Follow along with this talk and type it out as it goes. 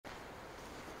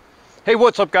Hey,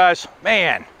 what's up guys?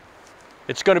 Man,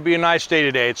 it's gonna be a nice day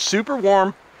today. It's super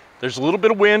warm. There's a little bit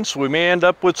of wind, so we may end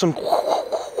up with some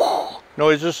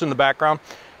noises in the background.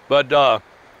 But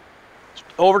it's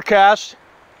overcast,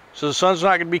 so the sun's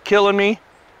not gonna be killing me.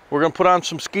 We're gonna put on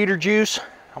some skeeter juice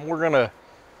and we're gonna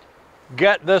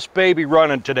get this baby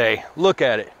running today. Look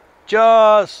at it.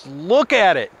 Just look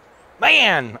at it.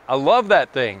 Man, I love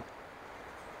that thing.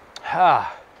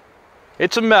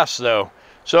 It's a mess though.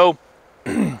 So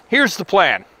here's the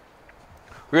plan.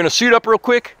 We're gonna suit up real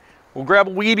quick. We'll grab a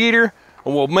weed eater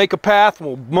and we'll make a path.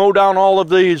 We'll mow down all of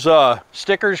these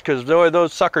stickers because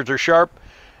those suckers are sharp.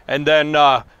 And then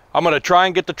I'm gonna try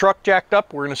and get the truck jacked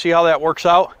up. We're gonna see how that works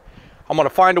out. I'm gonna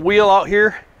find a wheel out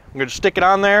here. I'm gonna stick it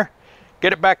on there,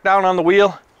 get it back down on the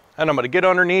wheel, and I'm gonna get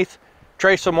underneath,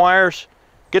 trace some wires,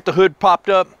 get the hood popped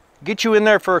up, get you in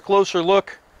there for a closer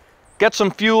look, get some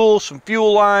fuel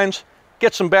lines,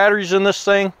 get some batteries in this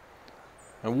thing,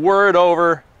 and whir it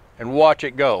over and watch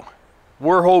it go.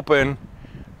 We're hoping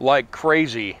like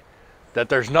crazy that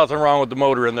there's nothing wrong with the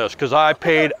motor in this, because I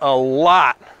paid a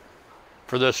lot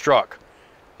for this truck.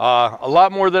 A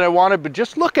lot more than I wanted, but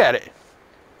just look at it.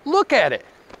 Look at it.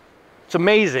 It's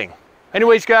amazing.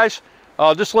 Anyways, guys,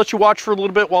 just let you watch for a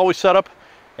little bit while we set up,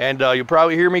 and you'll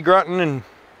probably hear me grunting and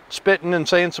spitting and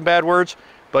saying some bad words,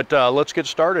 but let's get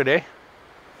started, eh?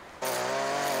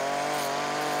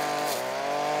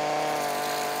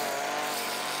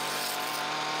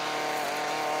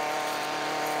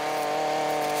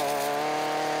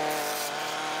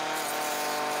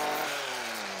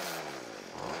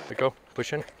 Let go,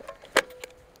 push in,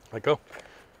 let go,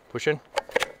 push in,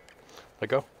 let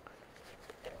go,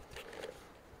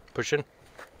 push in,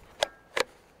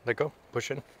 let go,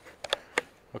 push in.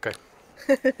 Okay.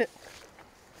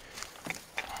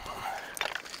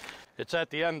 It's at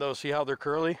the end though, see how they're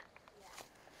curly?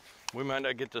 We might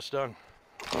not get this done.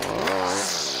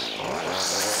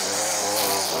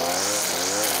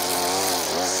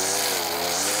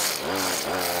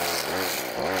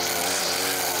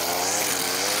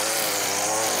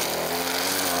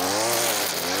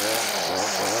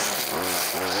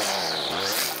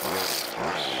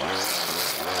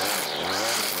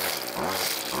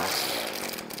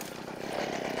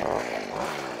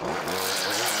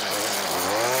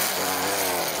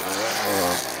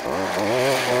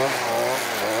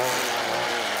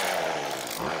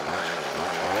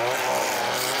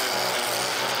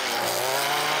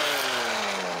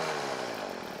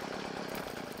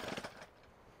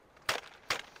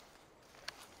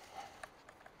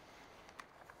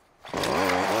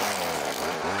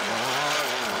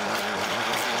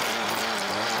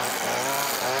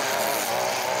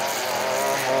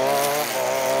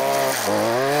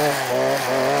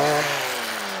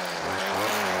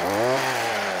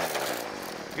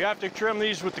 You have to trim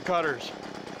these with the cutters.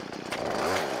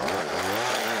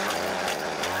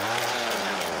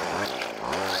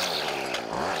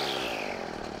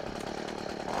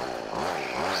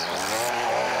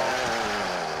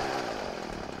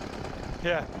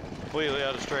 Yeah, completely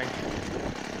out of strength.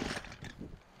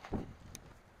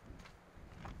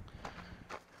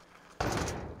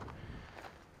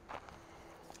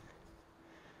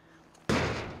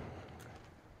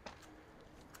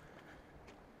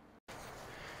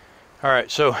 All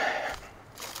right, so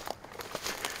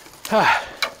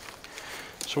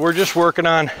we're just working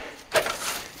on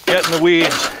getting the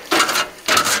weeds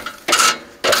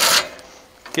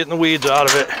out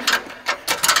of it.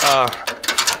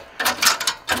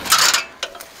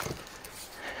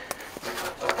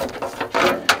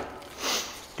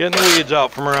 Getting the weeds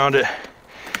out from around it,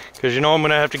 because you know I'm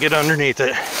gonna have to get underneath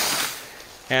it.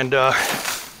 And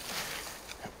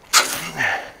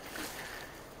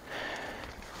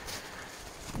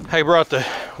I brought the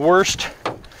worst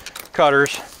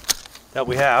cutters that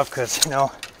we have, because you know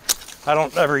I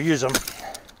don't ever use them.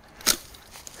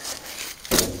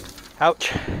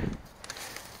 Ouch.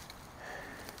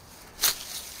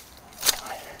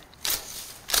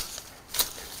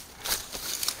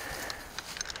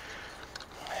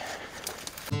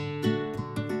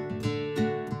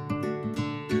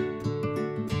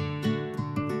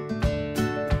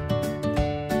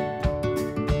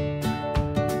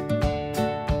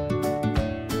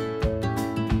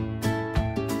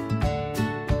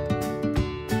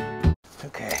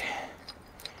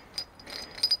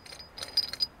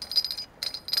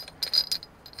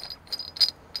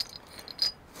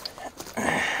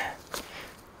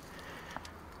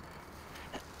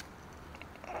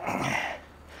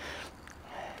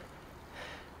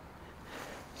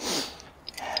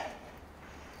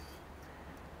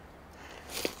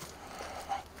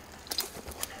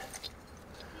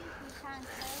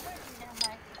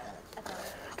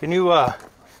 Can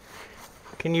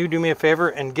you do me a favor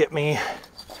and get me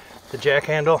the jack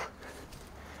handle?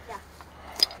 Yeah.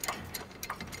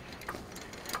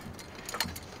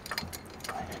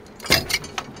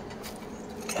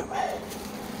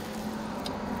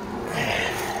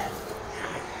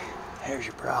 Here's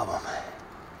your problem.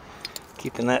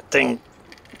 Keeping that thing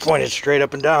pointed straight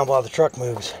up and down while the truck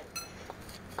moves.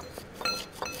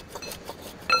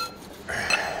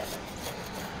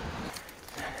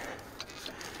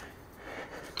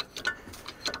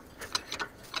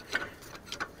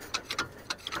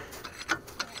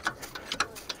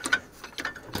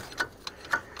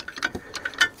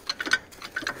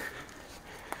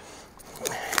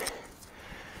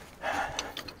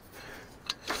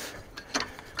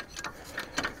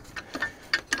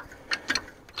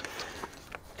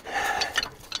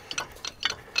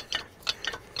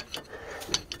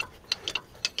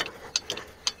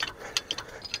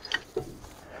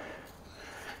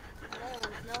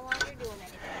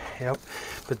 Yep,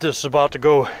 but this is about to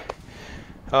go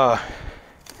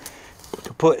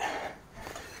kaput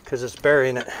because it's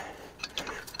burying it.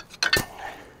 So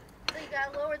you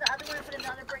gotta lower the other one and put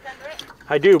another brick under it?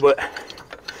 I do, but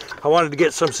I wanted to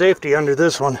get some safety under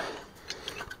this one.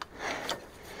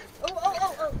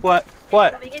 Oh. What?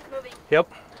 What? It's moving.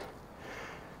 Yep.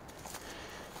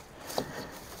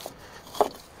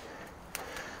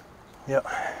 Yep.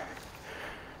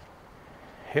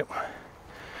 Yep.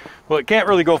 Well, it can't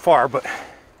really go far, but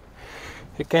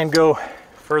it can go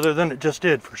further than it just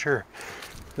did for sure.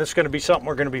 This is going to be something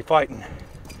we're going to be fighting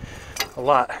a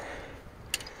lot.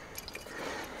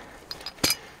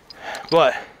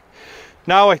 But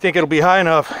now I think it'll be high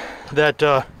enough that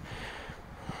Every time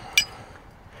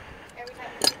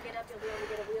you pick it up, you'll be able to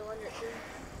get a wheel under it too.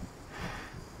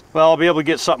 well, I'll be able to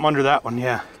get something under that one,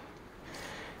 yeah.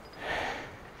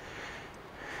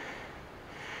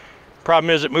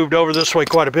 Problem is it moved over this way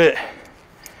quite a bit.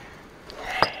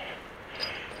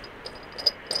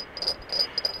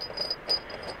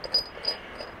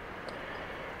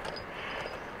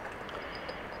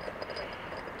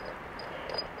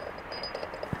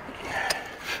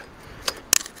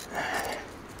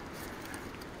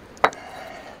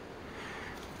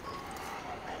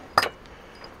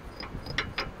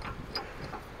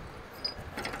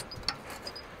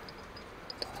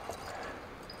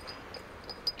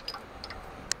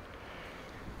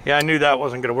 Yeah, I knew that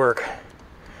wasn't going to work.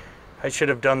 I should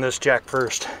have done this jack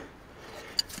first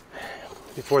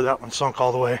before that one sunk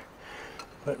all the way,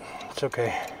 but it's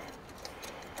okay.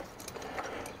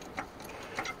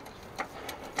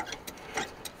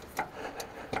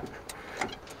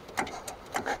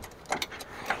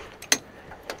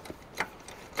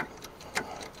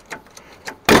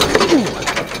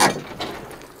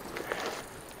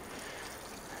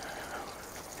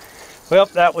 Well,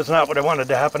 that was not what I wanted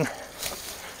to happen.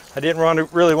 I didn't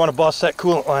really want to bust that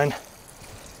coolant line.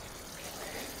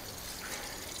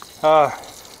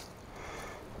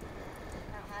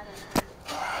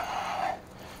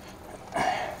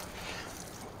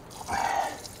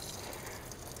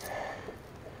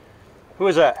 Who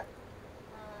is that?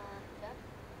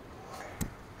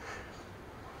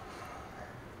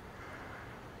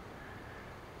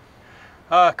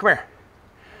 Come here.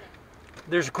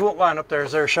 There's a coolant line up there.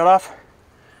 Is there a shut off?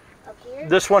 Up here?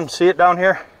 This one, see it down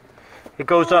here? It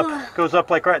goes up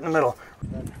like right in the middle.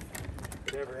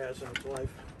 It ever has in its life.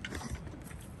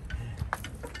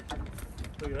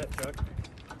 Look at that chuck.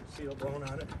 Seal bone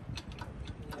on it.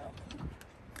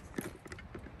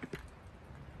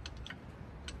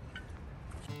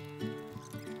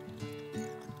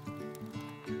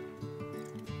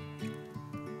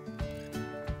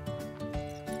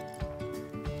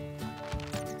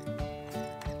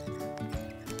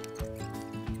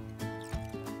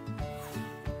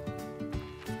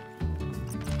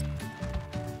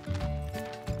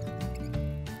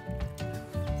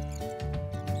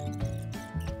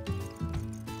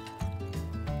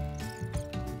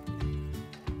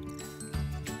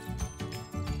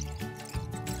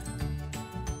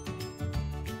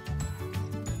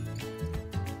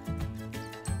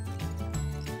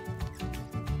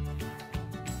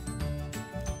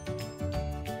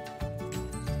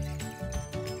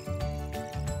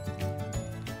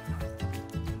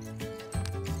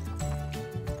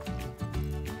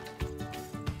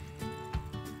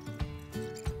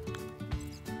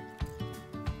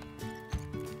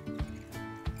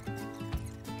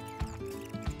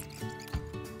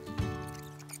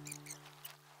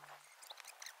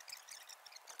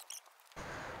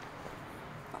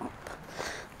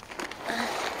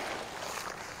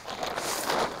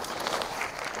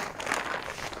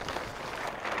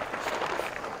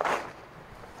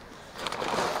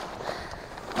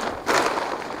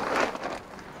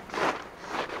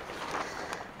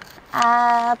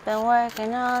 I've been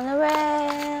working on the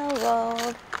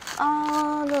railroad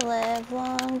all the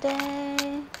livelong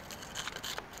day.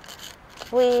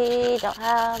 We don't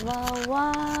have a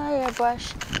wire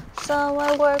brush, so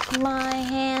I work my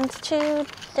hands to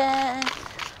death.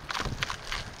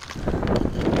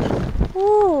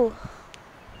 Ooh.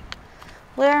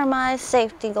 Where are my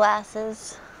safety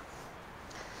glasses?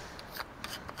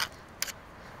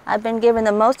 I've been given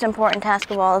the most important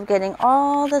task of all of getting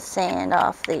all the sand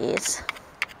off these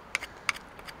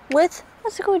with a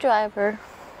screwdriver.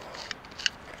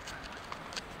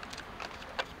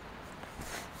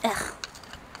 Ugh.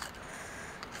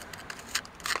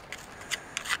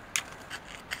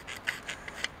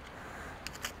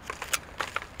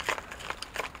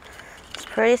 It's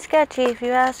pretty sketchy if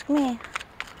you ask me.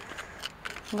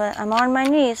 But I'm on my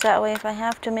knees, that way if I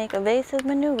have to make evasive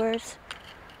maneuvers,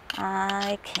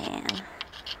 I can.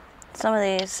 Some of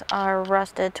these are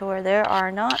rusted to where there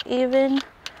are not even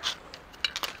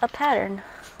a pattern.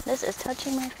 This is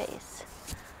touching my face.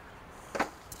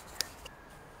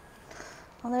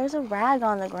 Well, there's a rag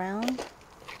on the ground.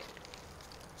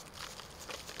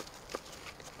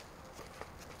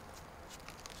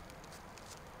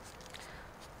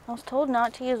 I was told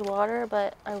not to use water,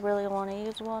 but I really want to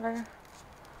use water.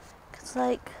 It's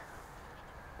like,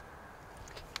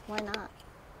 why not,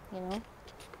 you know?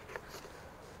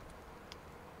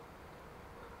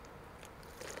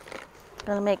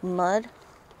 Gonna make mud?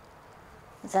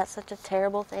 Is that such a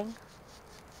terrible thing?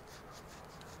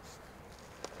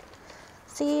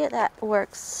 See, that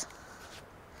works.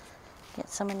 Get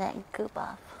some of that goop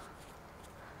off.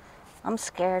 I'm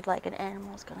scared like an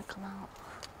animal's gonna come out.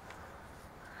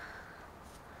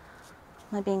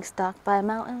 Am I being stalked by a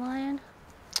mountain lion?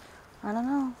 I don't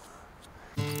know.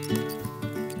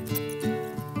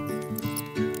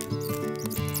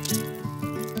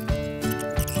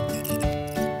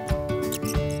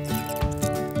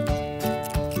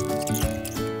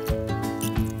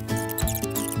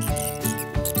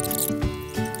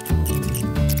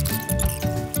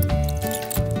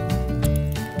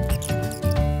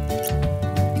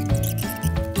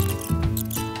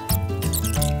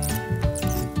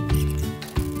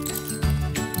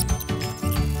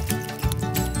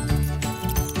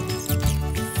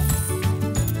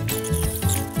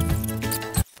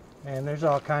 And there's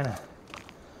all kind of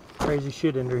crazy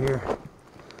shit under here.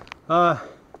 You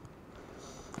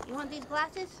want these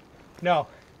glasses? No.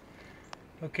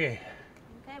 Okay.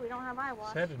 Okay, we don't have eyewash.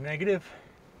 Is that a negative?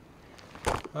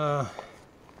 All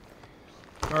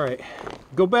right.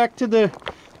 Go back to the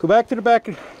back.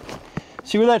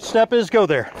 See where that step is? Go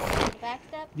there. Back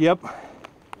step? Yep.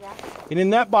 Yeah. And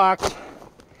in that box,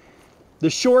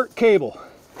 the short cable.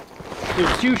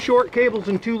 There's 2 short cables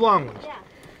and 2 long ones. Yeah.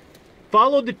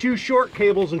 Follow the 2 short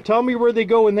cables and tell me where they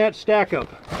go in that stack up.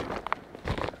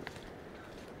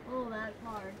 Oh, that's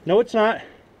hard. No, it's not.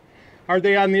 Are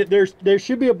they on the? There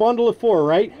should be a bundle of 4,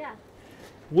 right? Yeah.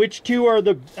 Which 2 are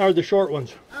the short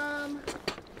ones?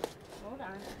 Hold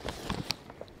on.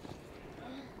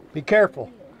 Be careful.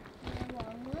 The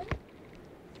long one.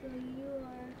 So you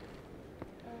are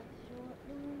a short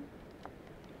one.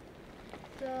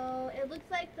 So it looks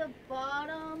like the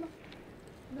bottom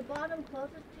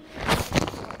closest to you is the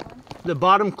short one. The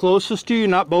bottom closest to you,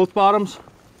 not both bottoms?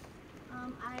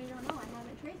 I don't know. I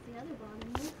haven't traced the other bottom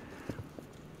yet.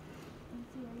 Let's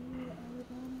see, are you the other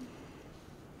bottom?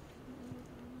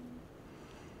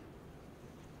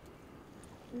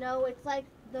 No, it's like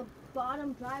the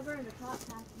bottom driver and the top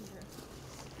passenger.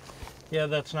 Yeah,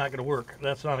 that's not going to work.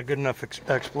 That's not a good enough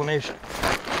explanation.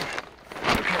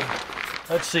 Okay,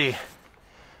 let's see.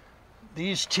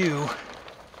 These 2.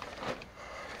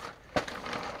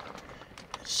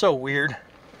 It's so weird.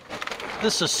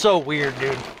 This is so weird,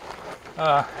 dude.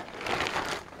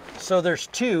 So there's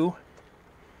 2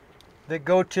 that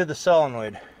go to the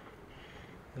solenoid.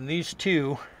 And these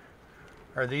 2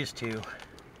 are these 2.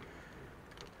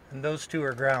 And those 2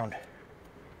 are ground.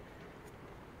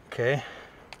 Okay.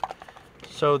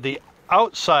 So the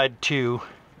outside 2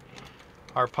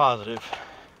 are positive.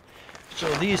 So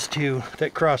these 2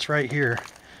 that cross right here.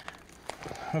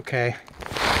 Okay.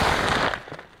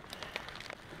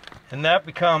 And that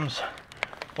becomes,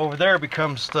 over there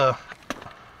becomes the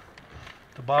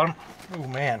bottom. Oh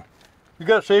man. You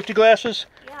got safety glasses?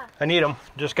 Yeah. I need them.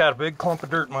 Just got a big clump of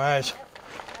dirt in my eyes.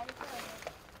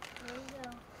 There you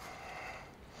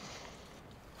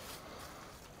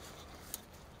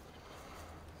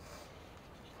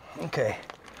go. Okay,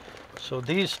 so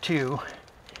these 2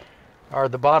 are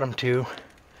the bottom 2.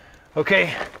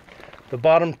 Okay, the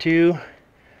bottom 2,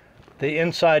 the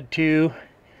inside 2,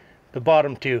 the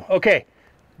bottom 2. Okay,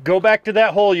 go back to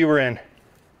that hole you were in.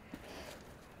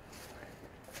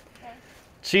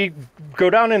 See, go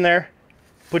down in there.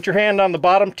 Put your hand on the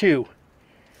bottom two.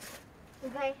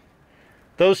 Okay.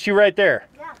 Those two right there.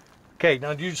 Yeah. Okay,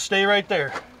 now you stay right there.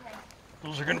 Okay.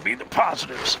 Those are going to be the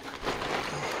positives.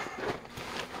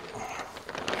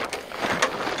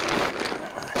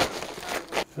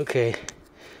 Okay,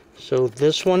 so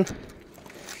this one.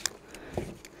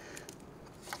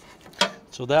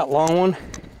 So that long one.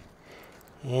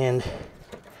 And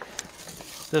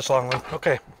this long one.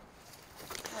 Okay.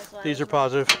 These are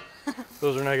positive.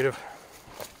 Those are negative.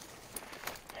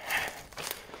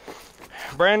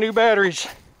 Brand new batteries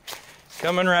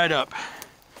coming right up.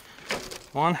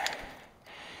 1,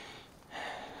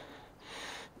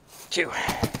 2.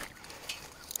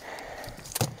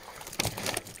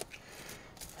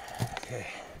 Okay.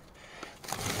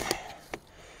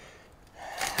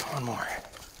 One more.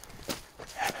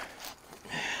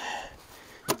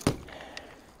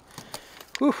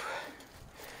 Whew.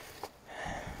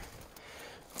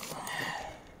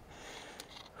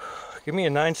 Give me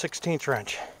a 9/16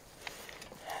 wrench.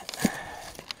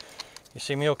 You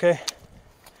see me okay?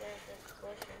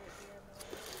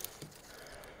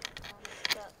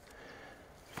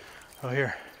 Oh,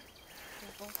 here.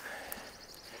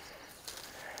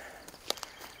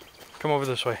 Come over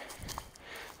this way.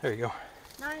 There you go.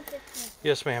 9/16.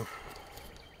 Yes, ma'am.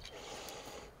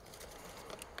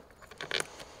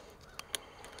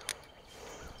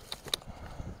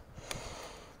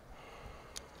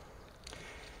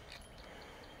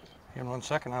 In 1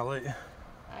 second, I'll let you.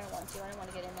 I don't want to. I don't want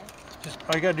to get in there. Just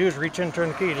all you gotta do is reach in, turn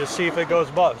the key, just see if it goes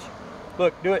above.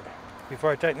 Look, do it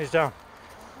before I tighten these down.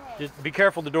 Okay. Just be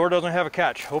careful, the door doesn't have a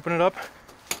catch. Open it up,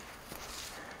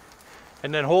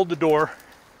 and then hold the door,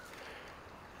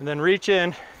 and then reach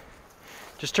in.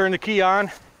 Just turn the key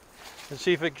on, and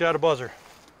see if it got a buzzer.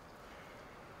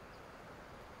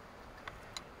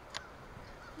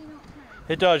 You don't turn.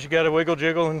 It does. You gotta wiggle,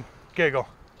 jiggle, and giggle.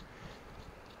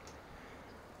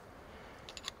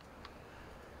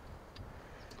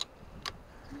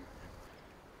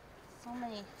 So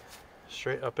many.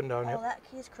 Straight up and down. Oh, Yep. that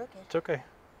key's crooked. It's okay.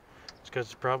 It's because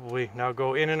it's probably, now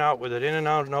go in and out with it, in and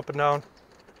out and up and down.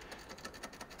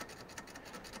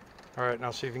 All right,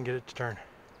 now see if you can get it to turn.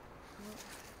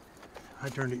 I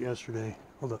turned it yesterday.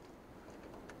 Hold up.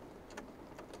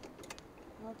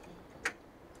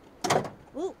 Okay.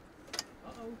 Ooh,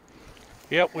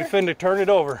 Yep, we finna turn it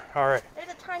over. All right. there's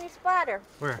a tiny splatter.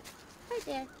 Where? Right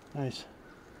there. Nice.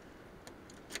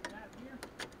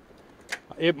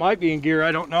 It might be in gear,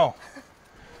 I don't know.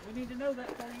 We need to know that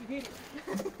before you hit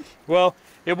it. Well,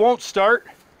 it won't start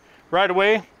right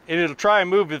away, and it'll try and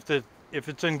move if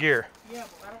it's in gear. Yeah,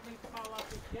 but I don't need to fall off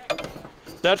this jacket.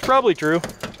 That's probably true.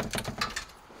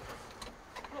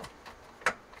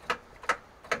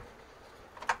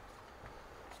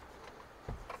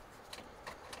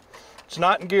 It's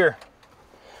not in gear.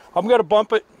 I'm gonna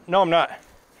bump it. No, I'm not.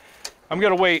 I'm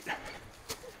gonna wait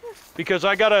because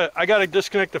I gotta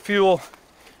disconnect the fuel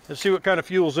and see what kind of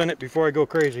fuel's in it before I go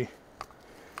crazy.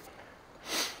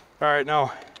 All right,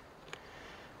 now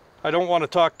I don't want to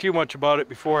talk too much about it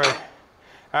before I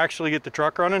actually get the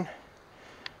truck running,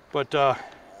 but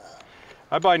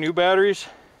I buy new batteries.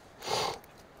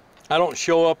 I don't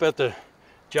show up at the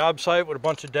job site with a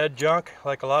bunch of dead junk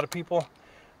like a lot of people.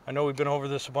 I know we've been over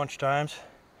this a bunch of times.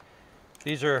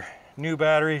 These are new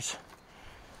batteries.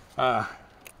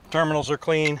 Terminals are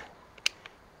clean.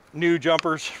 New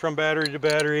jumpers from battery to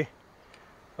battery.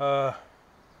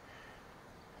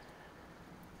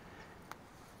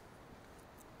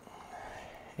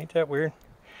 Ain't that weird?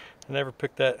 I never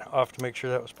picked that off to make sure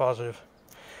that was positive,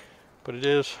 but it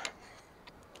is.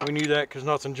 We knew that because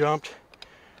nothing jumped.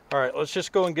 All right, let's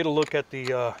just go and get a look at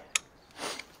the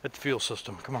fuel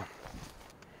system. Come on,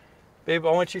 babe.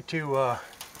 I want you to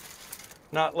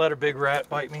not let a big rat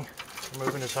bite me. I'm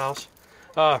moving his house.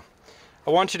 I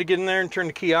want you to get in there and turn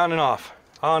the key on and off,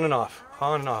 on and off,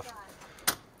 on and off.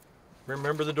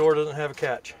 Remember, the door doesn't have a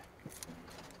catch.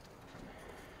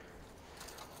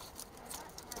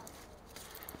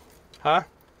 Huh?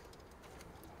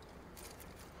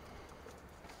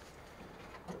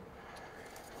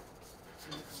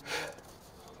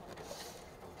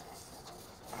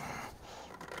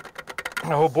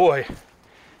 Oh boy.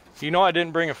 You know I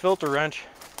didn't bring a filter wrench.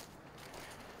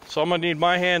 So I'm gonna need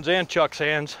my hands and Chuck's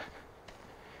hands.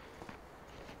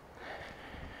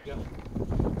 Go.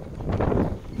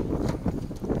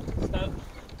 Stop.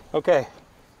 Okay.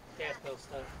 Gas pedal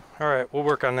stuff. All right, we'll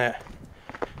work on that.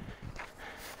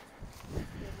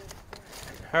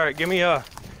 All right, give me a. Yeah.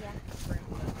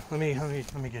 Let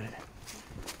me get it.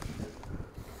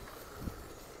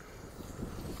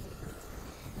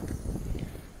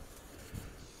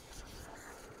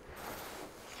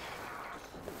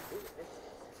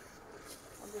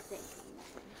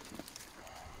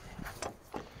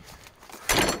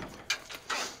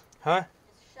 Huh?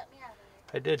 Just shut me out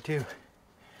of I did too.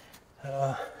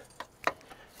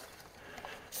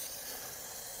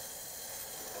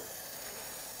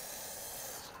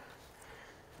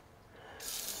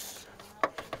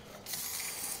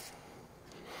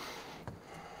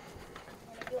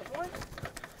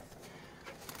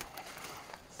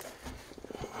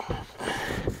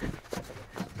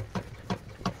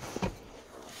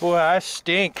 Boy, I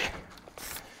stink.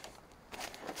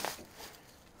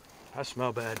 I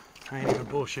smell bad. I ain't even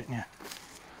bullshitting you.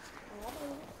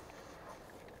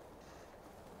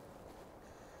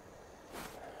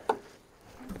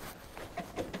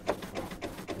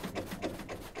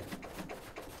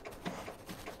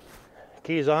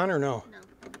 Keys on or no?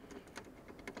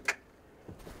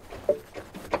 No.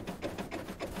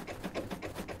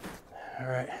 All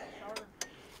right.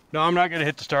 No, I'm not gonna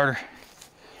hit the starter.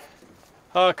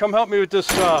 Come help me with this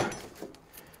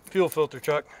fuel filter,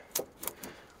 Chuck.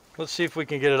 Let's see if we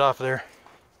can get it off there.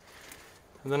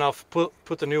 And then I'll put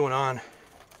the new one on.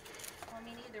 Well, I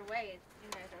mean, either way, you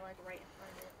guys are like right in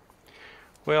front of it.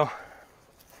 Well,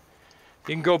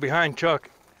 you can go behind Chuck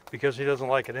because he doesn't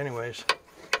like it anyways.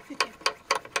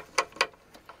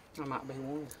 I might be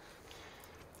one.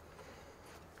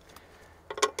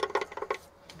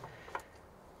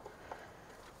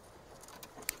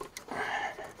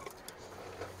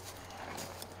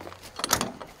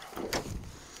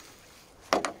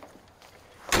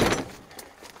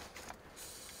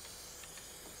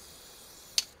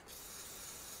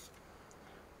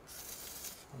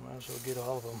 Might as well get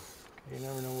all of them. You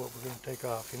never know what we're going to take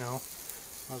off, you know.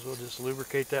 Might as well just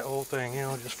lubricate that whole thing, you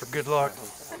know, just for good luck.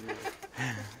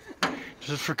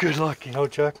 Just for good luck, you know,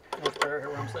 Chuck. That's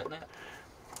where I'm sitting at.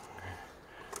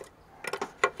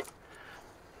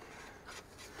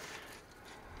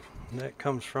 And that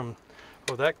comes from,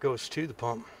 oh, that goes to the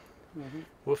pump.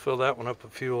 We'll fill that one up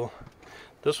with fuel.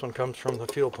 This one comes from the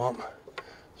fuel pump.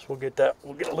 So we'll get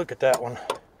a look at that one.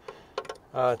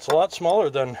 It's a lot smaller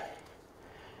than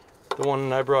the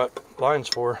one I brought lines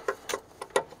for,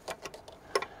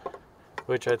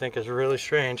 which I think is really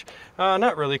strange.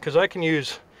 Not really, because I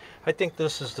think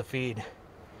this is the feed.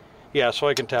 Yeah, so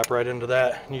I can tap right into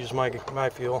that and use my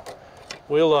fuel.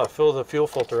 We'll fill the fuel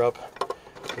filter up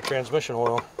with transmission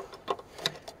oil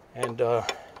and a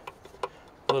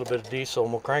little bit of diesel,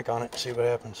 and we'll crank on it and see what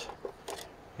happens.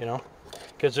 You know,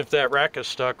 because if that rack is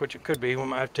stuck, which it could be, we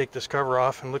might have to take this cover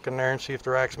off and look in there and see if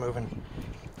the rack's moving.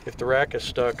 If the rack is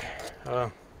stuck, Yeah,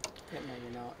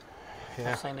 maybe not.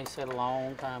 yeah. I've seen these sit a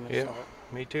long time. And Yeah, start.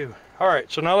 me too. All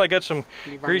right, so now I got some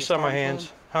You bring grease your on my starting hands.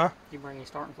 fluid? Huh? You bring your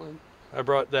starting fluid? I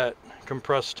brought that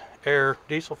compressed air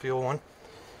diesel fuel one.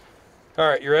 All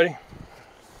right, you ready?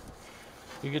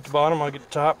 You get the bottom, I'll get the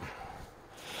top.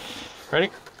 Ready?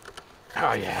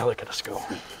 Oh yeah, look at us go.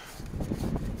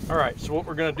 All right, so what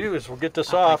we're gonna do is we'll get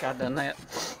this off. I think I've done that.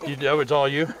 That was all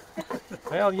you?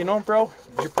 Well, you know, bro,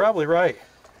 you're probably right.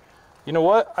 You know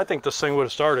what? I think this thing would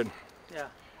have started. Yeah.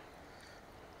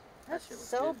 That shit was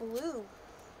So good. blue.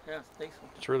 Yeah, it's decent.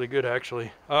 It's really good,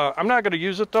 actually. I'm not gonna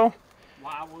use it though.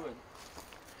 Why would?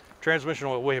 Transmission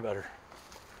oil, way better.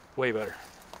 Way better.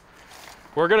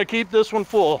 We're gonna keep this one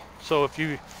full. So if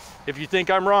you think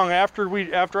I'm wrong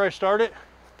after I start it,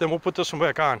 then we'll put this one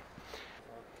back on.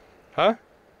 Huh?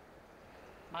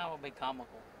 Mine would be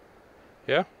comical.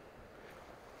 Yeah?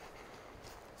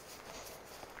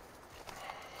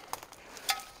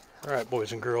 All right,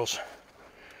 boys and girls.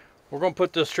 We're gonna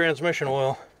put this transmission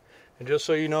oil, and just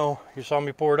so you know, you saw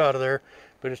me pour it out of there,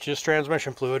 but it's just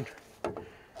transmission fluid.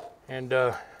 And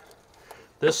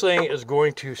this thing is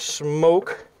going to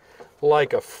smoke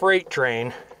like a freight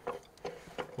train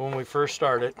when we first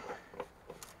start it.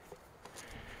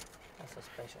 That's a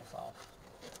special sauce.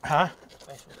 Huh?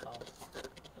 Special sauce.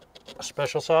 A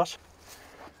special sauce.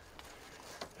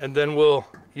 And then we'll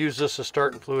use this as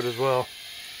starting fluid as well.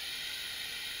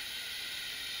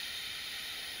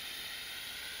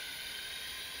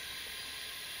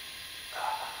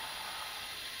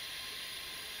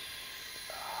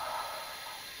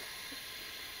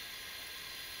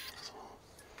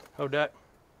 Oh, that.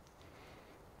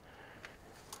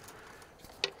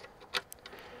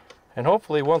 And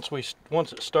hopefully once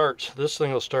it starts, this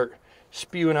thing will start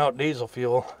spewing out diesel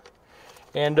fuel.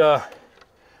 And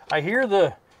I hear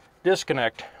the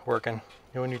disconnect working, you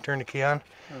know, when you turn the key on.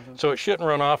 So it shouldn't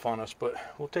run off on us, but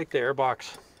we'll take the air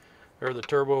box or the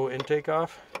turbo intake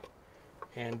off,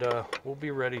 and we'll be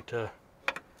ready to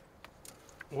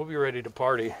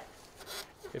party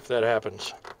if that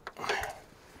happens.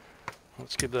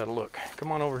 Let's give that a look.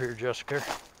 Come on over here, Jessica.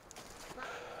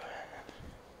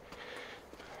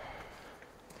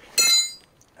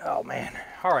 Oh man.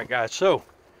 All right, guys, so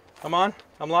I'm on?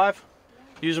 I'm live?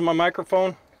 Using my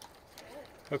microphone?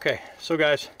 Okay, so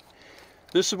guys,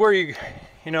 this is where you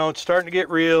know, it's starting to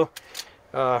get real.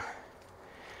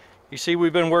 You see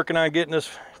we've been working on getting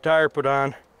this tire put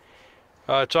on.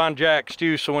 It's on jacks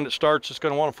too, so when it starts it's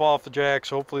going to want to fall off the jacks.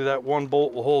 So hopefully that one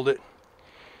bolt will hold it.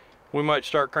 We might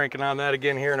start cranking on that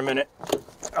again here in a minute.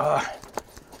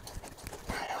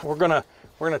 We're gonna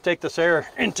take this air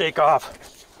intake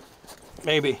off,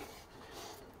 maybe,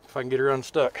 if I can get her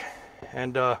unstuck,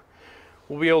 and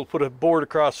we'll be able to put a board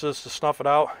across this to snuff it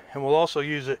out, and we'll also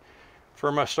use it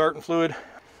for my starting fluid.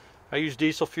 I use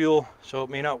diesel fuel, so it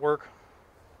may not work,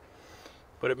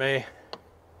 but it may.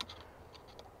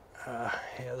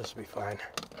 Yeah, this will be fine.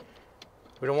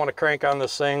 We don't want to crank on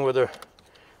this thing with a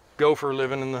gopher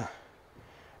living in the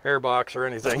air box or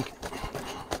anything.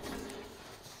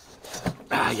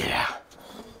 Yeah.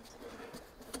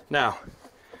 Now,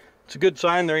 it's a good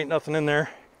sign there ain't nothing in there.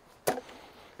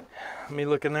 Let me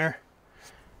look in there.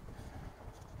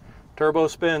 Turbo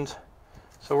spins.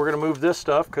 So we're going to move this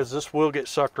stuff because this will get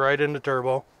sucked right into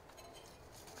turbo.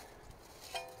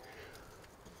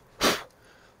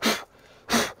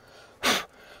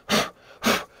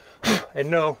 And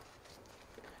no,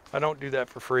 I don't do that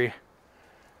for free.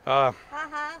 So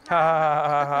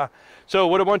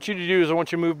what I want you to do is I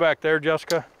want you to move back there,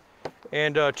 Jessica,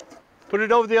 and put it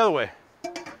over the other way.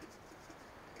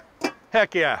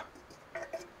 Heck yeah.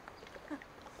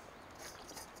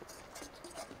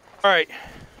 All right.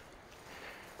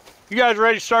 You guys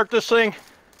ready to start this thing?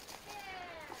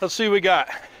 Let's see what we got.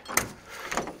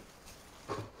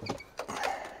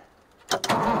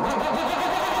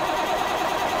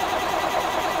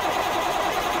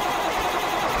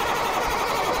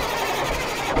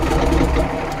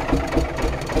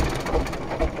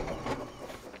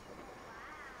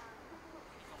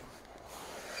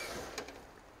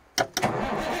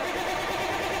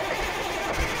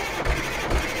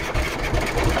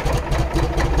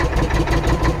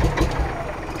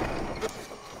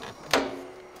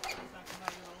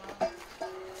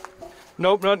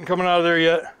 Nope, nothing coming out of there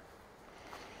yet.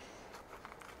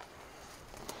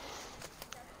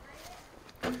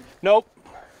 Nope.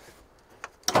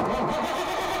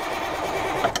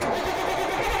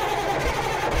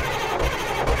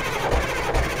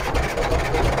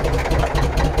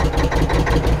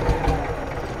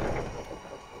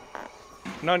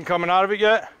 Nothing coming out of it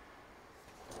yet?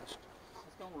 It's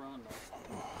gonna run though.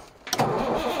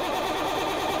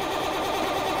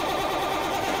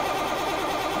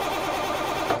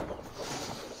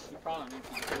 You probably need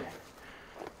to do it.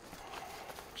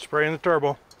 Spraying the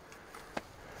turbo.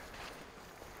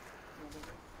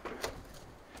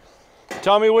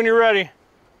 Tell me when you're ready.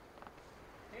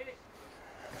 Hit it.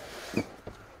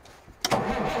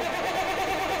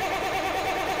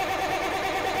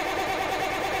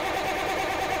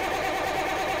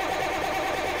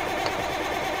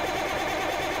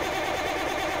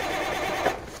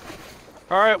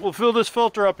 All right, we'll fill this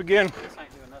filter up again. This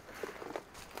ain't doing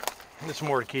nothing. It's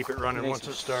more to keep it running once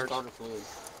it starts. Starter fluid.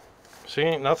 See,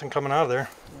 ain't nothing coming out of there.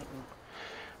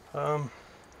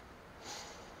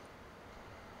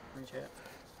 Reach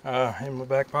out. In my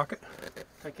back pocket.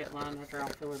 Take that line right there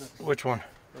off the Which one?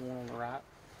 one on the right.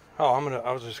 Oh,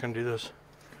 I was just gonna do this.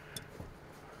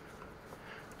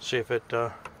 See if it,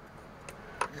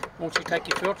 Once you take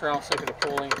your filter off, see if it'll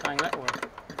pull anything that way.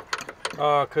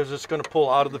 cause it's gonna pull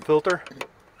out of the filter,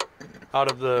 out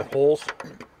of the holes,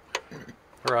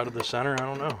 or out of the center, I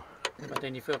don't know. But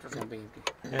then your filter's gonna be empty.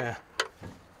 Yeah.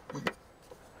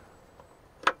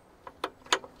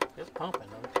 It's pumping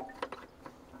though.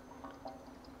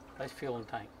 That's fuel in the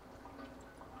tank.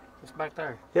 It's back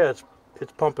there. Yeah,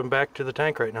 it's pumping back to the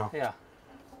tank right now. Yeah.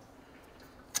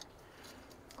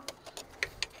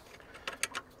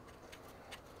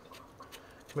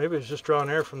 Maybe it's just drawing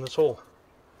air from this hole.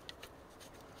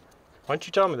 Why don't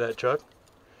you tell me that, Chuck?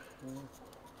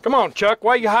 Come on, Chuck.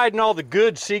 Why are you hiding all the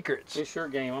good secrets? It's your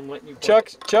game. I'm letting you play.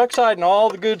 Chuck's hiding all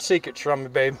the good secrets from me,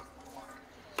 babe.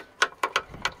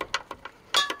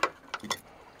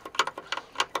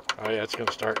 Oh yeah, it's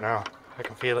gonna start now. I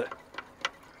can feel it.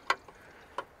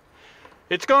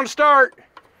 It's gonna start.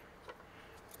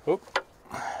 Whoop.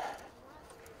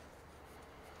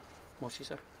 What's she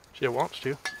say? She wants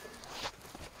to.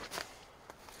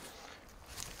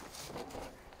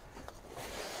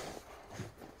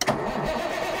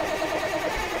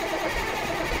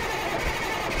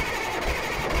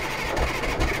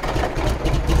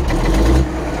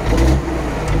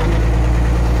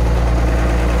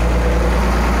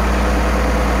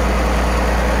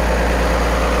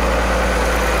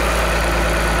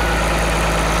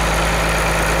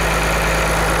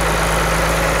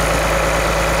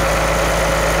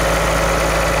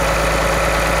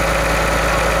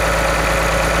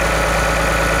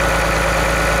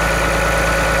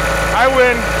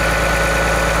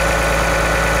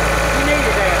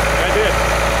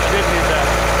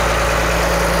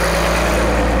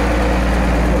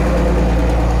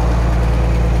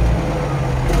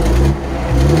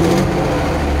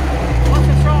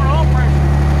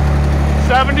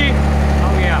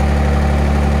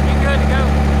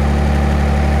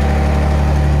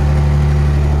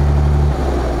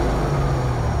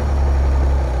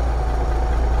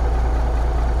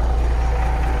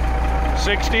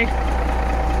 60.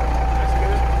 That's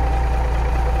good.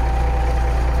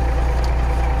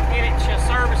 Get it to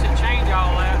service and change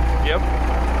all that. Yep.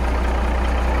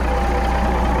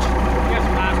 You got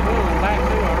some nice wheels in the back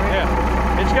too already.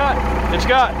 Yeah. It's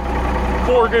got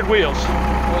 4 good wheels.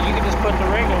 Well, you can just put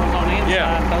the regular ones on the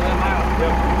inside and throw them out.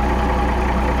 Yep.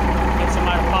 Get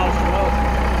somebody to polish them up.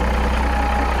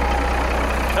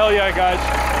 Hell yeah, guys.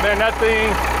 Man, that thing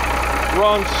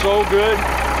runs so good.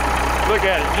 Look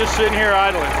at it, just sitting here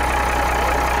idling.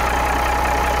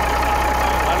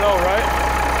 I know, right?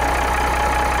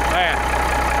 Man,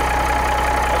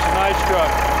 that's a nice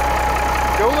truck.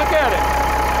 Go look at it.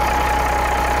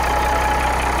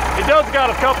 It does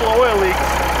got a couple of oil leaks.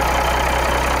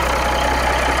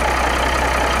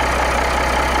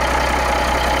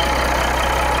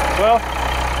 Well,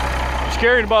 it's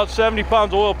carrying about 70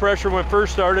 pounds of oil pressure when it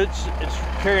first started. It's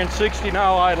carrying 60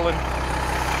 now idling.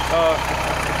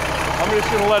 I'm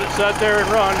just gonna let it sit there and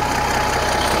run.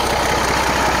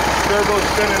 Turbo's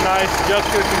spinning nice.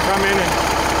 Jessica can come in and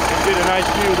get a nice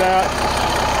view of that.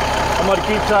 I'm gonna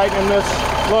keep tightening this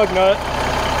lug nut.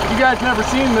 If you guys never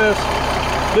seen this,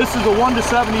 this is a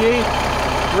 1:78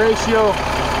 ratio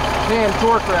hand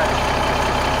torque wrench.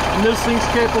 And this thing's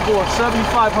capable of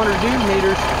 7,500 Newton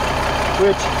meters,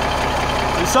 which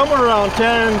is somewhere around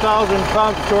 10,000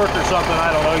 pounds of torque or something.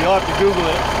 I don't know, you'll have to Google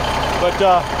it. But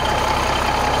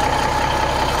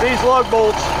these lug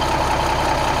bolts,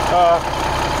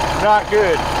 not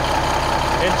good.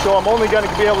 And so I'm only going to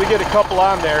be able to get a couple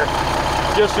on there,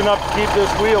 just enough to keep this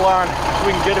wheel on so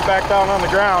we can get it back down on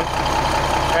the ground.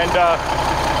 And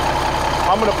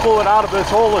I'm going to pull it out of this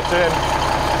hole it's in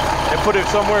and put it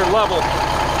somewhere level,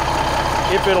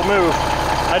 if it'll move.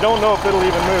 I don't know if it'll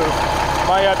even move.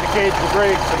 Might have to cage the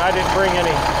brakes, and I didn't bring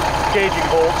any caging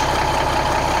bolts.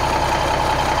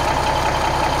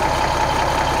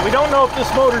 We don't know if this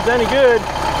motor's any good.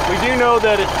 We do know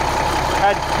that it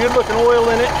had good looking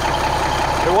oil in it.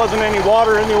 There wasn't any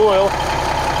water in the oil.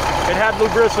 It had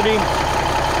lubricity.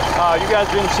 You guys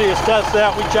didn't see us test that.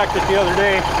 We checked it the other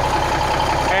day.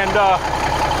 And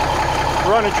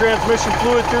running transmission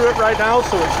fluid through it right now,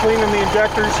 so it's cleaning the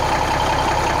injectors.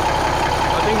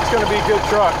 I think it's going to be a good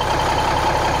truck.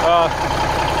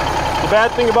 The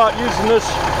bad thing about using this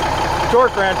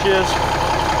torque wrench is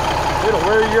it'll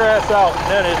wear your ass out, and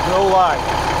that is no lie.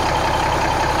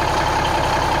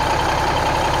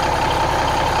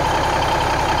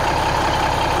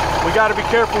 We got to be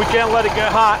careful. We can't let it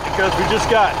get hot because we just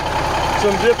got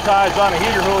some zip ties on a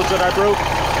heater hose that I broke.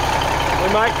 We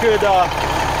might could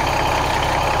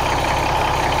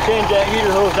change that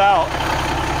heater hose out.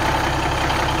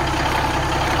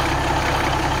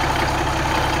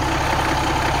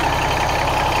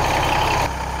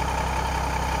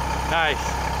 Nice.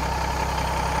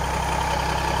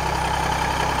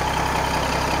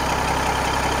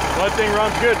 Well, that thing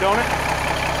runs good, don't it?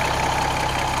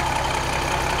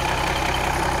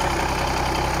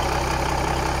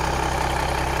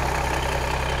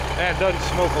 That doesn't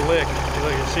smoke a lick.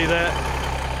 You see that?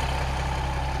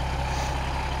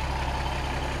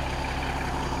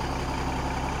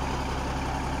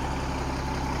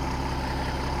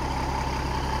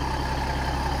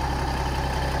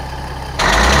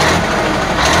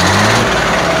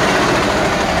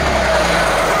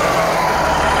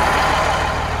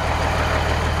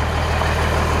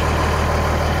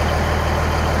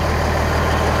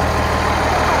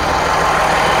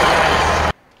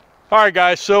 All right,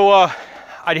 guys, so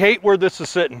I'd hate where this is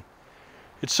sitting.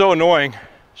 It's so annoying.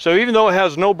 So even though it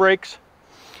has no brakes,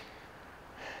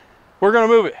 we're gonna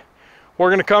move it. We're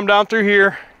gonna come down through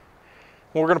here,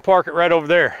 and we're gonna park it right over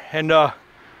there. And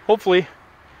hopefully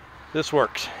this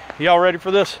works. Y'all ready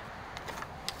for this?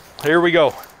 Here we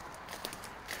go.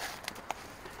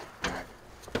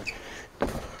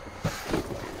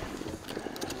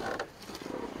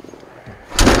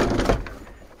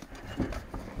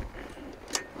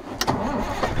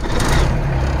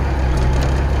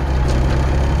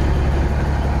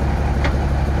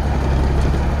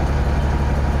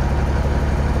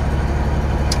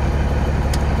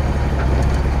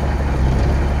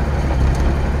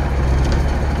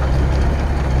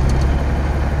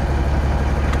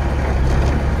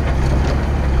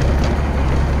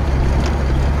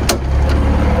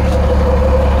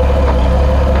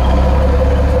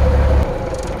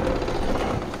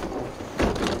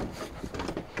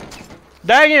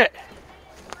 Dang it!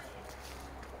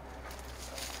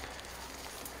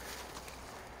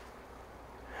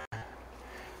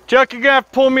 Chuck, you're gonna have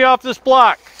to pull me off this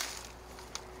block.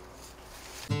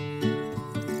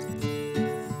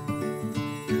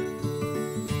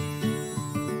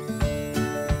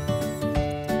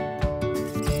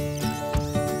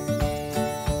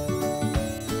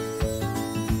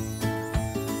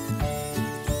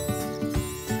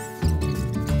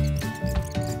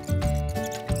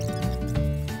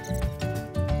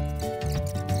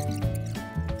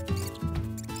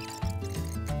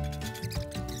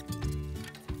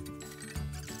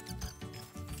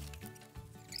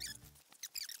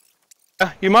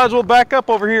 You might as well back up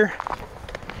over here.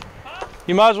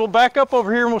 You might as well back up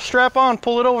over here and we'll strap on,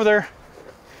 pull it over there.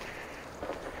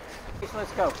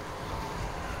 Let's go.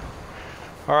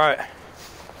 All right.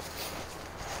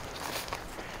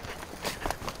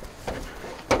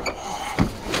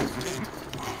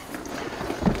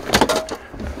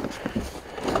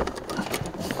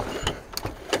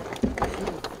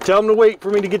 Tell them to wait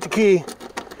for me to get the key.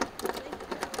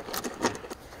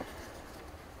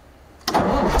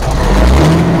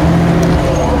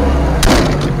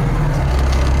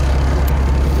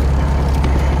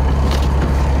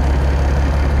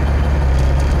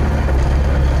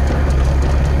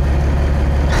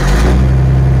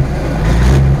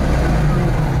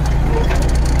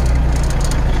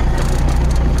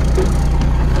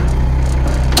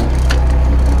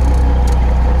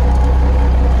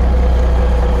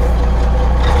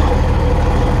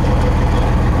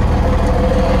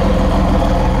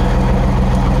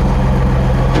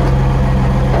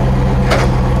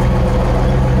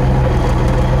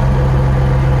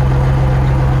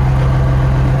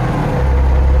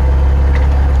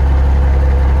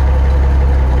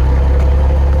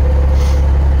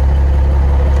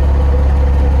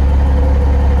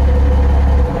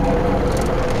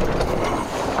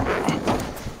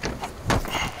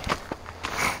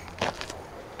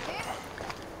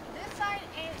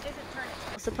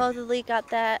 Supposedly got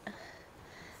that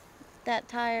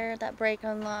tire, that brake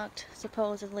unlocked.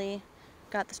 Supposedly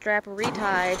got the strapper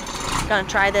retied. Gonna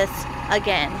try this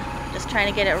again. Just trying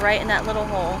to get it right in that little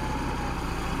hole.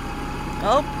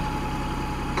 Oh.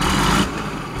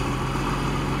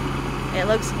 It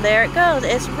looks, there it goes.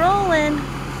 It's rolling.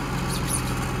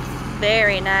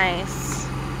 Very nice.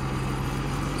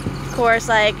 Of course,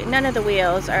 like, none of the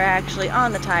wheels are actually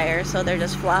on the tire, so they're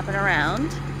just flopping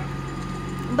around.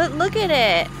 But look at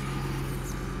it.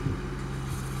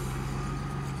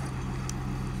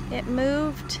 It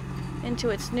moved into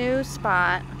its new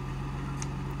spot.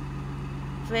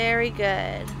 Very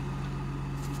good.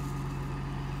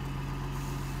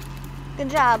 Good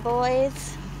job,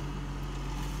 boys.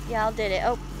 Y'all did it.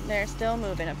 Oh, they're still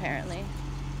moving apparently.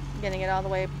 Getting it all the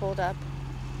way pulled up.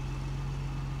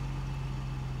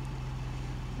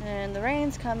 And the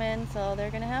rain's coming, so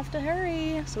they're gonna have to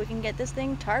hurry so we can get this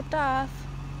thing tarped off.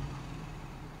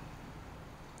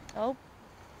 Oh.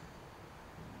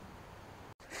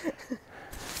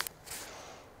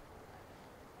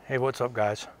 Hey, what's up,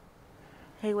 guys?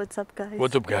 Hey, what's up, guys?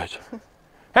 What's up, guys?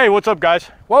 Hey, what's up, guys?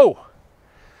 Whoa.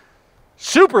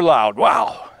 Super loud.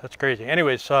 Wow. That's crazy.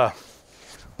 Anyways,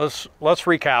 let's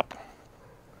recap.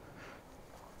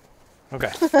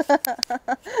 Okay.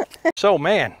 So,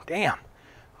 man, damn.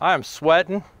 I am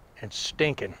sweating and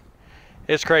stinking.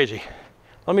 It's crazy.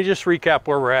 Let me just recap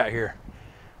where we're at here.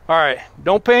 All right,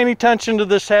 don't pay any attention to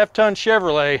this half-ton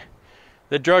Chevrolet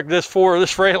that drug this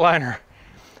Freightliner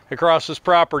across this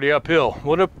property uphill.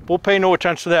 We'll pay no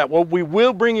attention to that. What we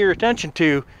will bring your attention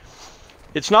to,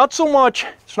 it's not so much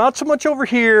over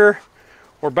here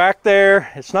or back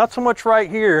there. It's not so much right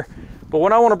here, but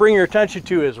what I want to bring your attention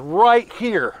to is right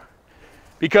here,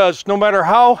 because no matter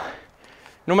how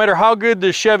good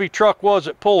this Chevy truck was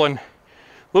at pulling,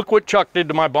 look what Chuck did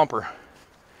to my bumper.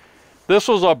 This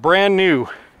was a brand new.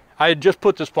 I had just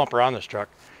put this bumper on this truck.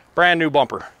 Brand new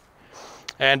bumper.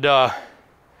 And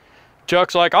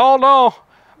Chuck's like, oh no,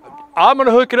 I'm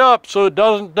gonna hook it up so it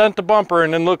doesn't dent the bumper,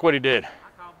 and then look what he did.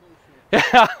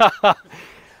 So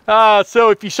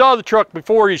if you saw the truck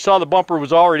before, you saw the bumper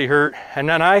was already hurt, and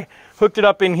then I hooked it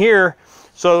up in here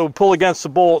so it would pull against the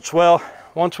bolts. Well,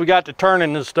 once we got to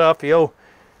turning and stuff, the old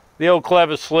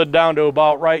clevis slid down to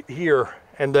about right here,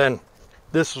 and then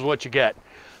this is what you get.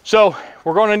 So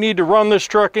we're going to need to run this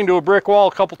truck into a brick wall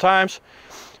a couple times.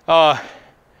 But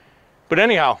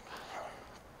anyhow,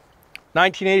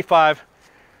 1985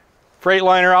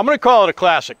 Freightliner. I'm going to call it a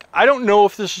classic. I don't know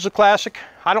if this is a classic.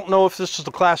 I don't know if this is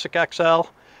the Classic XL.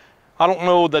 I don't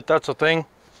know that that's a thing.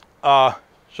 So I'm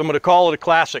going to call it a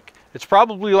classic. It's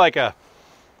probably like an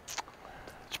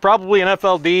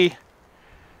FLD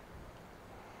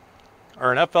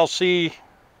or an FLC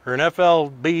or an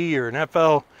FLB or an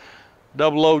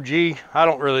FLOOG. I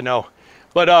don't really know.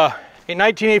 But a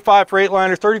 1985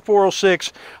 Freightliner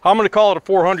 3406. I'm going to call it a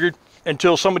 400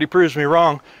 until somebody proves me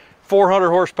wrong. 400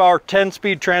 horsepower,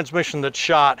 10-speed transmission that's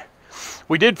shot.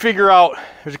 We did figure out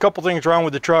there's a couple things wrong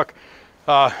with the truck.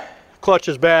 Clutch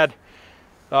is bad.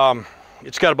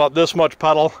 It's got about this much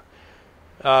pedal.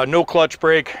 No clutch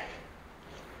brake.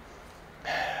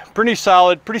 Pretty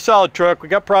solid truck. We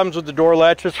got problems with the door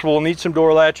latches, so we'll need some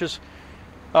door latches.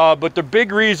 But the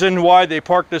big reason why they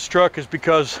parked this truck is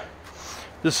because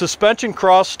the suspension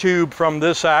cross tube from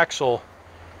this axle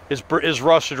is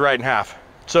rusted right in half.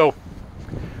 So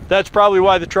that's probably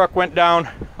why the truck went down.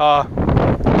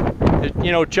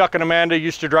 You know, Chuck and Amanda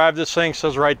used to drive this thing,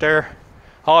 says right there.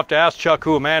 I'll have to ask Chuck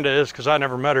who Amanda is because I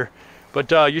never met her.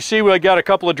 But you see we got a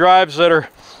couple of drives that are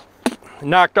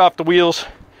knocked off the wheels.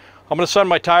 I'm gonna send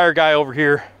my tire guy over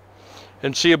here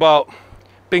and see about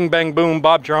bing bang boom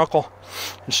Bob's your uncle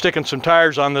and sticking some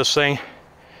tires on this thing.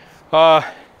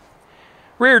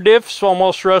 Rear diff's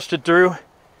almost rusted through.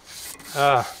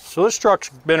 So this truck's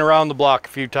been around the block a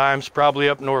few times, probably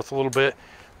up north a little bit,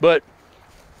 but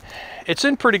it's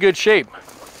in pretty good shape.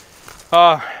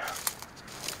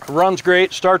 Runs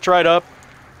great, starts right up.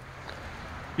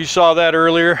 You saw that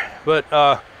earlier, but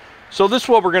so this is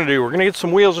what we're gonna do. We're gonna get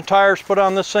some wheels and tires put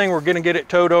on this thing. We're gonna get it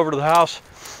towed over to the house,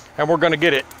 and we're gonna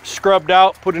get it scrubbed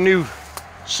out, put a new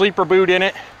sleeper boot in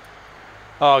it,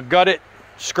 gut it,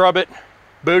 scrub it,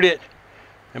 boot it,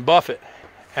 and buff it,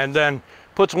 and then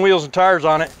put some wheels and tires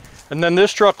on it, and then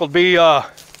this truck will be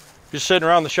just sitting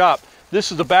around the shop. This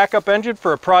is the backup engine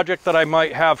for a project that I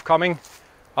might have coming.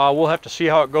 We'll have to see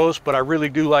how it goes, but I really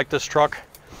do like this truck.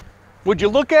 Would you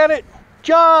look at it?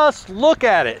 Just look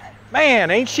at it. Man,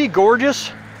 ain't she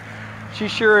gorgeous? She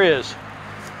sure is.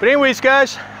 But anyways,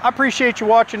 guys, I appreciate you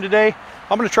watching today.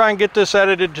 I'm gonna try and get this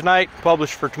edited tonight,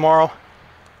 published for tomorrow.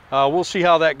 We'll see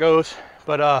how that goes,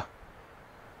 but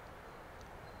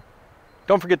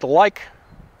don't forget to like,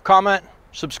 comment,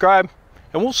 subscribe,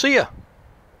 and we'll see you.